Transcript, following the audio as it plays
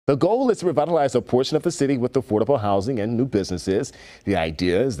The goal is to revitalize a portion of the city with affordable housing and new businesses. The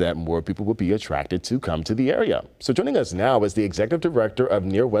idea is that more people will be attracted to come to the area. So joining us now is the Executive Director of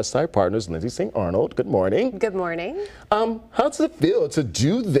Near West Side Partners, Lindsay St. Arnold. Good morning. Good morning. How does it feel to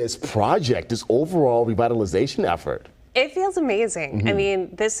do this project, this overall revitalization effort? It feels amazing. I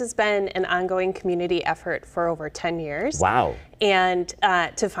mean, this has been an ongoing community effort for over 10 years. Wow. And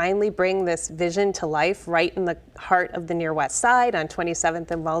to finally bring this vision to life right in the heart of the Near West Side on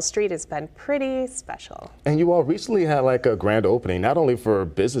 27th and Wells Street has been pretty special. And you all recently had like a grand opening, not only for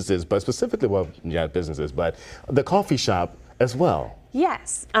businesses, but specifically, well, yeah, businesses, but the coffee shop as well.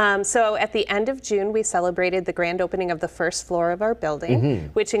 Yes. So at the end of June, we celebrated the grand opening of the first floor of our building,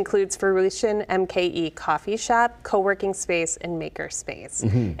 which includes Fruition MKE coffee shop, co-working space, and maker space.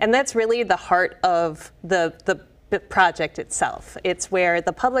 And that's really the heart of the project itself. It's where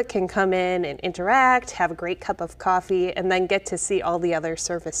the public can come in and interact, have a great cup of coffee, and then get to see all the other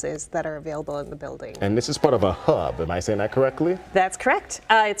services that are available in the building. And this is part of a hub, am I saying that correctly? That's correct.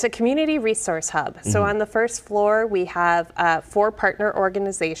 It's a community resource hub. So on the first floor, we have 4 partner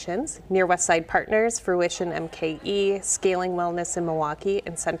organizations: Near West Side Partners, Fruition MKE, Scaling Wellness in Milwaukee,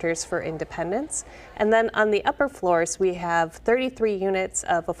 and Centers for Independence. And then on the upper floors, we have 33 units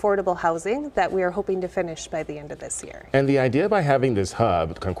of affordable housing that we are hoping to finish by the end of this year. And the idea by having this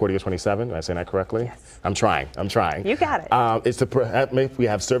hub, Concordia 27, am I saying that correctly? Yes. I'm trying. You got it. Is to make we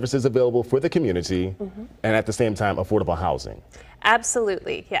have services available for the community and at the same time affordable housing.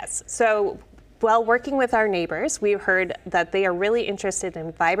 Absolutely, yes. So while working with our neighbors, we've heard that they are really interested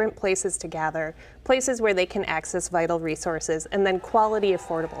in vibrant places to gather, places where they can access vital resources, and then quality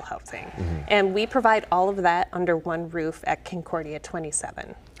affordable housing. And we provide all of that under one roof at Concordia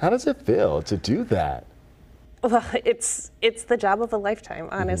 27. How does it feel to do that? Well, it's the job of a lifetime,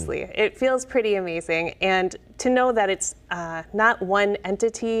 honestly. It feels pretty amazing. And to know that it's not one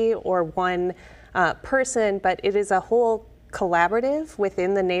entity or one person, but it is a whole collaborative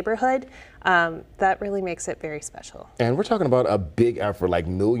within the neighborhood, that really makes it very special. And we're talking about a big effort, like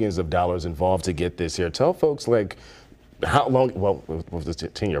millions of dollars involved to get this here. Tell folks like how long, well, it was a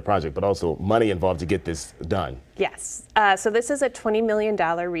 10-year project, but also money involved to get this done. Yes. So this is a $20 million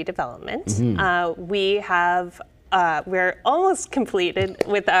redevelopment. We're almost completed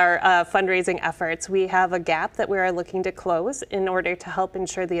with our fundraising efforts. We have a gap that we are looking to close in order to help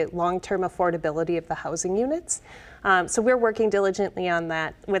ensure the long-term affordability of the housing units. So we're working diligently on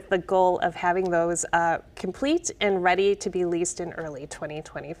that with the goal of having those complete and ready to be leased in early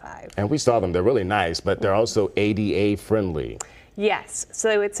 2025. And we saw them, they're really nice, but they're also ADA friendly. Yes,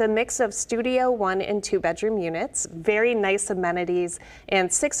 so it's a mix of studio 1 and 2 bedroom units, very nice amenities,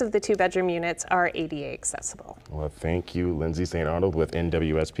 and 6 of the 2 bedroom units are ADA accessible. Well, thank you, Lindsay St. Arnold with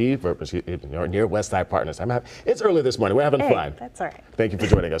NWSP, for Near West Side Partners. It's early this morning, we're having fun. That's all right. Thank you for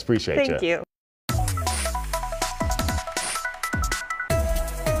joining us, appreciate you. Thank you.